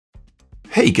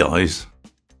Hey guys!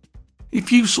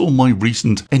 If you saw my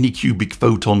recent Anycubic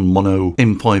Photon Mono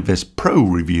M5S Pro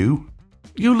review,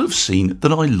 you'll have seen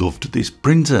that I loved this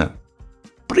printer.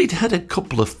 But it had a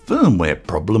couple of firmware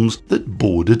problems that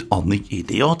bordered on the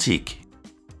idiotic.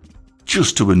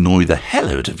 Just to annoy the hell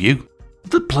out of you,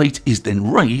 the plate is then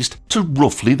raised to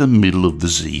roughly the middle of the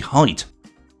Z height,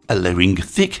 allowing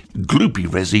thick,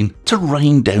 gloopy resin to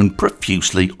rain down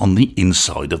profusely on the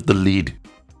inside of the lid.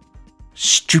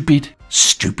 Stupid,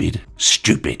 stupid,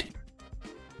 stupid.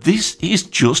 This is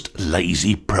just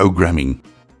lazy programming.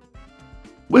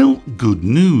 Well, good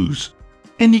news.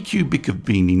 Anycubic have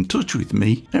been in touch with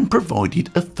me and provided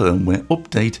a firmware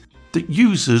update that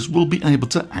users will be able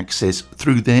to access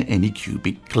through their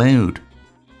Anycubic cloud.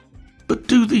 But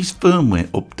do these firmware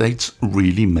updates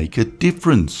really make a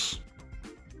difference?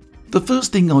 The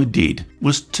first thing I did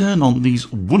was turn on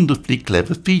these wonderfully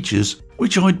clever features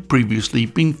which I'd previously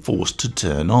been forced to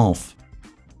turn off.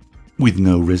 With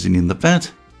no resin in the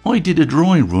vat, I did a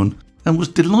dry run and was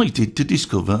delighted to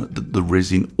discover that the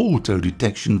resin auto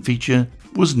detection feature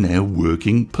was now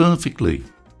working perfectly.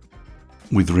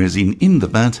 With resin in the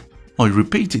vat, I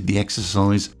repeated the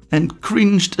exercise and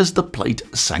cringed as the plate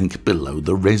sank below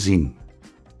the resin.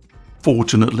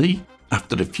 Fortunately,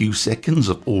 after a few seconds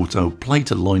of auto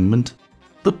plate alignment,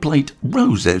 the plate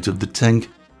rose out of the tank,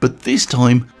 but this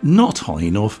time not high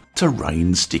enough to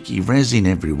rain sticky resin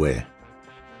everywhere.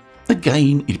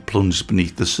 Again, it plunged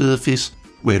beneath the surface,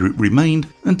 where it remained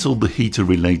until the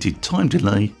heater-related time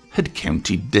delay had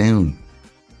counted down.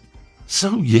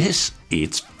 So yes,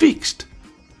 it's fixed.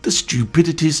 The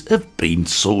stupidities have been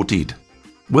sorted.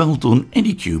 Well done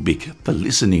Anycubic for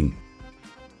listening.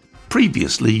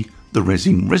 Previously, the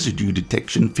resin residue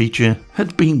detection feature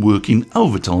had been working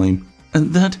overtime,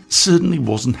 and that certainly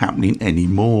wasn't happening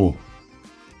anymore.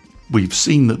 We've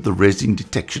seen that the resin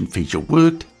detection feature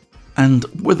worked, and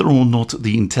whether or not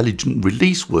the intelligent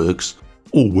release works,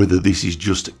 or whether this is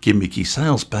just gimmicky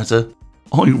sales patter,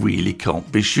 I really can't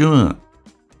be sure.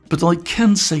 But I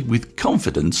can say with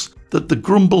confidence that the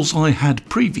grumbles I had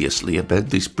previously about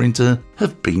this printer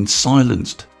have been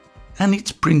silenced, and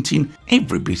it's printing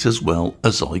every bit as well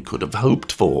as I could have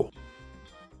hoped for.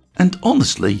 And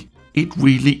honestly, it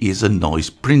really is a nice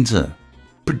printer,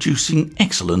 producing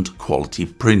excellent quality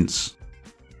prints.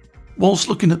 Whilst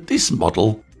looking at this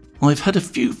model, I've had a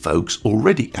few folks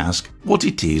already ask what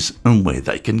it is and where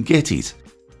they can get it.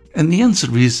 And the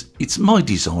answer is, it's my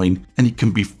design and it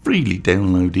can be freely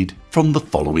downloaded from the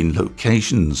following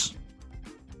locations.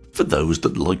 For those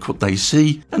that like what they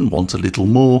see and want a little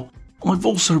more, I've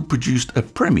also produced a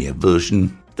Premiere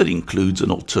version that includes an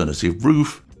alternative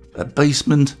roof, a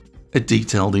basement, a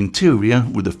detailed interior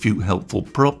with a few helpful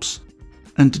props,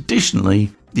 and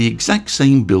additionally the exact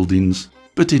same buildings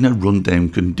but in a rundown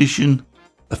condition,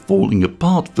 a falling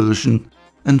apart version,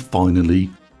 and finally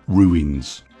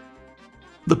ruins.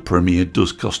 The Premiere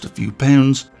does cost a few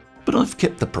pounds, but I've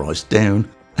kept the price down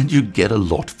and you get a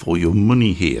lot for your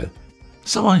money here,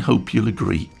 so I hope you'll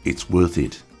agree it's worth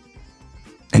it.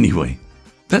 Anyway,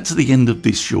 that's the end of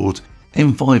this short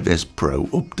M5S Pro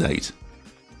update.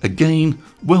 Again,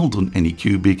 well done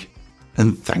Anycubic,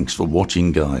 and thanks for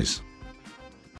watching guys.